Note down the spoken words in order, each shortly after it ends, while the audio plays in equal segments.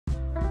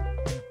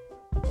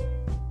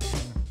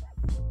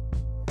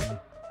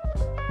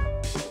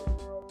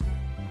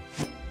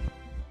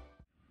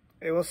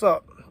Hey, what's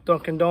up?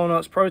 Dunkin'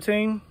 Donuts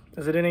protein.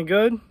 Is it any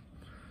good?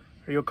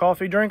 Are you a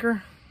coffee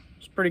drinker?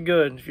 It's pretty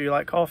good if you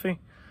like coffee.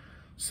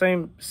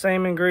 Same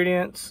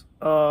ingredients.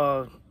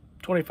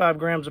 25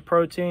 grams of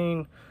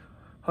protein,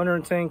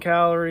 110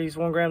 calories,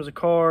 1 grams of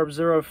carbs,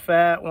 0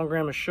 fat, 1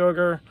 gram of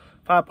sugar,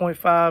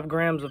 5.5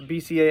 grams of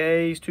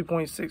BCAAs,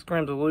 2.6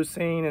 grams of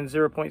leucine, and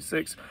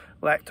 0.6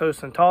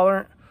 lactose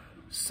intolerant.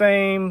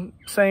 Same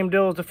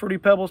deal as the Fruity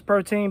Pebbles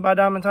protein by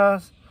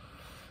Dymatize.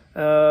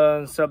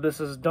 So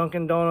this is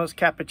Dunkin' Donuts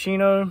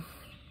Cappuccino.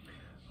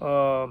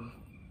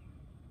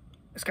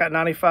 It's got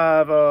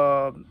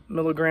 95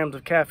 milligrams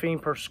of caffeine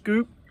per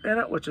scoop in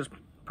it, which is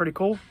pretty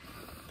cool.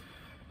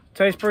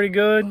 Tastes pretty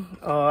good.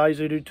 I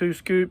usually do 2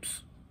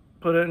 scoops.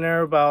 Put it in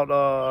there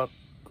about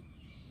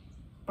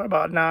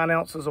 9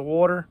 ounces of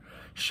water.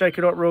 Shake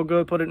it up real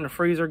good. Put it in the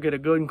freezer. Get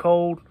it good and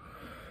cold.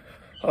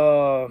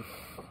 Yeah,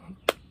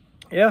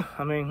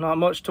 I mean, not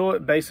much to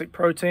it. Basic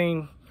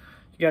protein.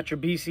 You got your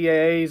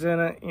BCAAs in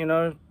it, you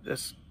know,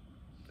 it's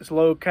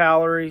low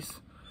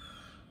calories,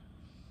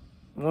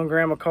 1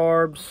 gram of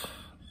carbs,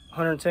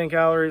 110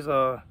 calories,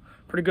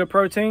 pretty good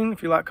protein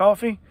if you like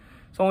coffee.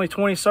 It's only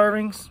 20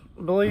 servings,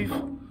 I believe.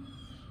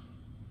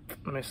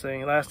 Let me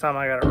see, last time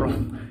I got it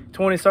wrong.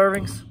 20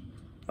 servings.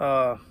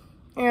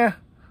 Yeah,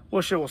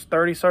 wish it was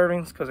 30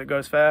 servings because it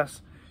goes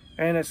fast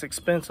and it's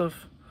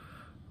expensive.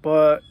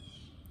 But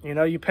you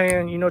know, you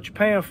know what you're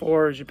paying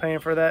for is you're paying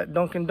for that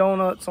Dunkin'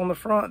 Donuts on the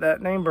front, that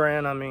name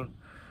brand. I mean,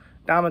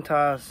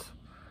 Dymatize,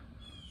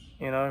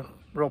 you know,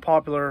 real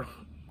popular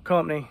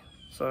company.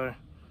 So,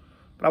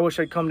 but I wish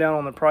they'd come down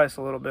on the price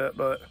a little bit.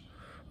 But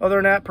other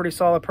than that, pretty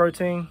solid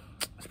protein.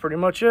 That's pretty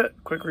much it.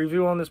 Quick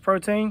review on this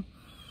protein.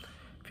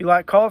 If you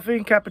like coffee,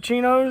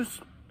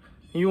 cappuccinos,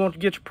 you want to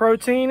get your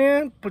protein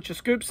in, put your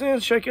scoops in,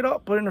 shake it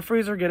up, put it in the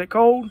freezer, get it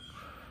cold.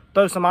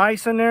 Throw some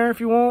ice in there if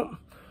you want.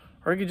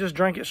 Or you can just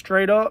drink it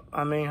straight up.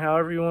 I mean,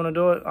 however you want to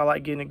do it. I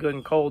like getting it good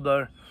and cold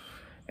though.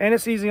 And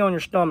it's easy on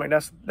your stomach.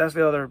 That's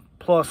the other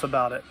plus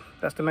about it.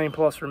 That's the main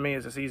plus for me,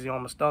 is it's easy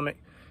on my stomach.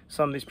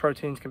 Some of these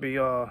proteins can be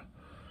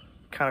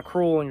kind of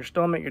cruel on your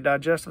stomach, your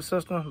digestive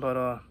system.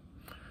 But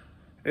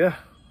yeah,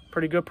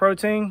 pretty good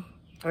protein.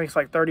 I think it's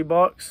like 30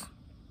 bucks.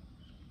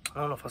 I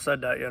don't know if I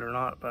said that yet or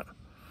not. But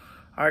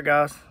all right,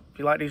 guys. If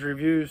you like these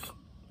reviews,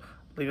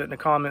 leave it in the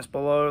comments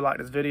below. Like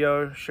this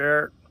video,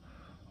 share it.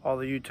 All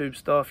the YouTube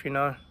stuff, you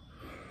know.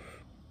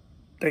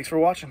 Thanks for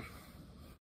watching.